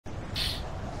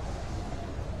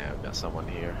Yeah, someone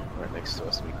here, right next to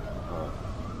us.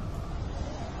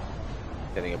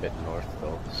 Getting a bit north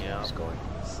though, so Yeah. he's going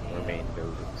for main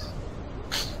buildings.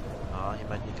 He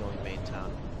might be going main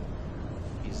town.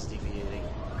 He's deviating.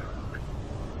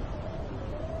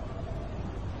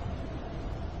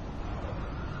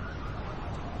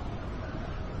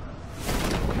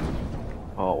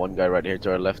 Oh, one guy right here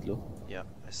to our left, Lou. Yeah,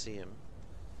 I see him.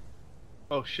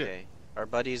 Oh shit. Okay, our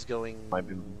buddy's going Might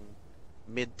be...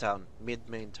 mid-town,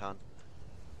 mid-main town.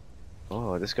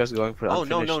 Oh, this guy's going for Oh,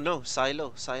 unfinished. no,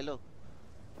 silo.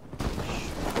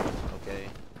 Okay.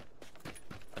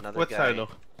 Another What guy. silo?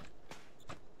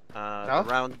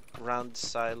 The round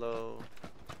silo.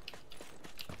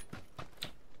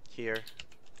 Here.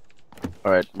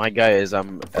 Alright, my guy is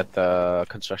at the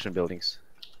construction buildings.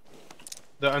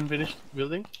 The unfinished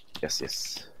building?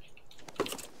 Yes.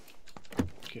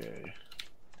 Okay.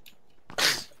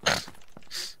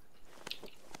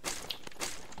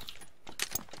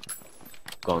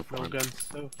 Going for No him. guns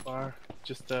so far.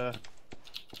 Just a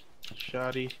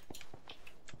shoddy.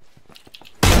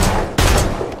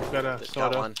 Got a soda.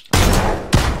 Got one.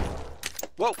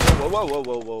 Whoa.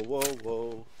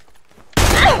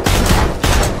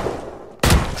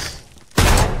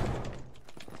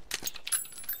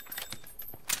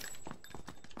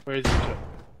 Where is he?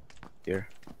 Here.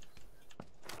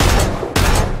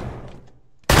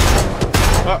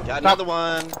 Oh, Got another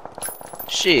one.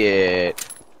 Shit!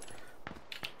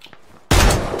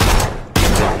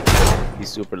 He's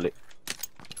super lit.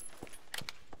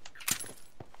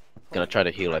 Gonna try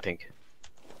to heal, I think.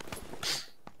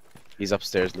 He's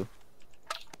upstairs, Lou.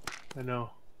 I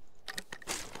know.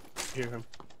 Hear him.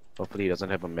 Hopefully he doesn't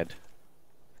have a med.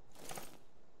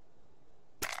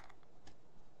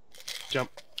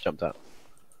 Jumped out.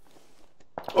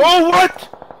 Oh,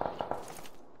 what?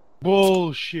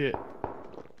 Bullshit.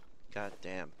 God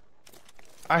damn.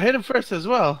 I hit him first as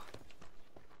well.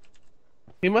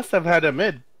 He must have had a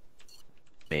mid.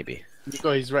 Maybe.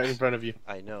 Nico, he's right in front of you.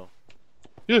 I know.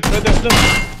 Yeah, right there, no.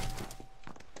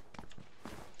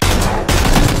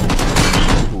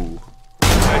 Ooh.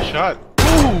 Nice shot.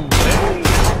 Ooh, dang.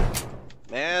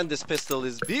 Man, this pistol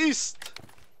is beast.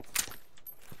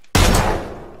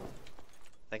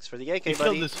 Thanks for the AK, He buddy.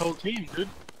 killed this whole team, dude.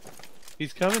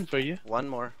 He's coming for you. One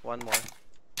more.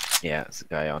 Yeah, it's a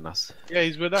guy on us. Yeah,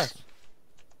 he's with us.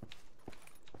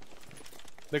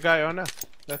 The guy on us.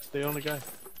 That's the only guy.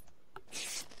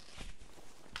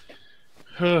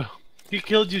 He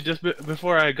killed you just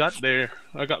before I got there.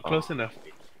 I got close enough.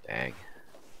 Dang.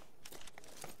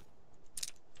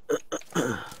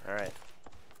 Alright.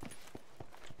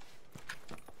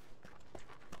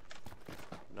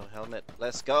 No helmet.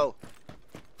 Let's go.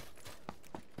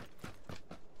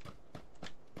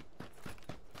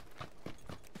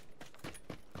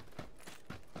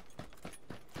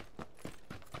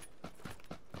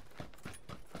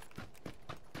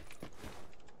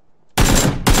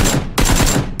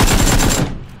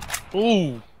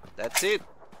 Ooh! That's it.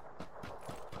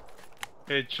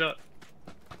 Headshot.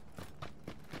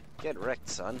 Get wrecked,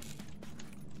 son.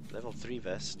 Level 3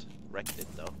 vest. Wrecked it,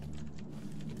 though.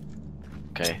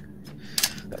 Okay.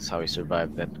 That's how he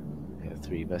survived then. Yeah,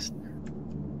 3 vest.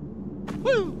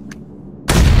 Woo!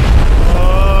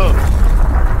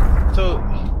 Oh! So...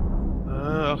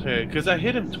 okay, because I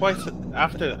hit him twice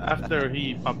after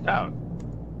he popped out.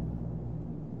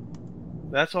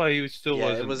 That's why he still Yeah,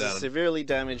 wasn't it was down. a severely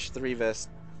damaged 3 vest.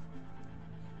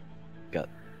 Got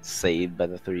saved by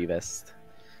the 3 vest.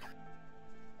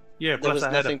 Yeah, There plus was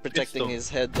I had nothing a protecting pistol. his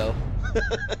head, though.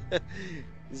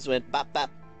 He just went bap bap.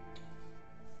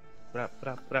 Rap,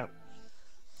 rap, rap.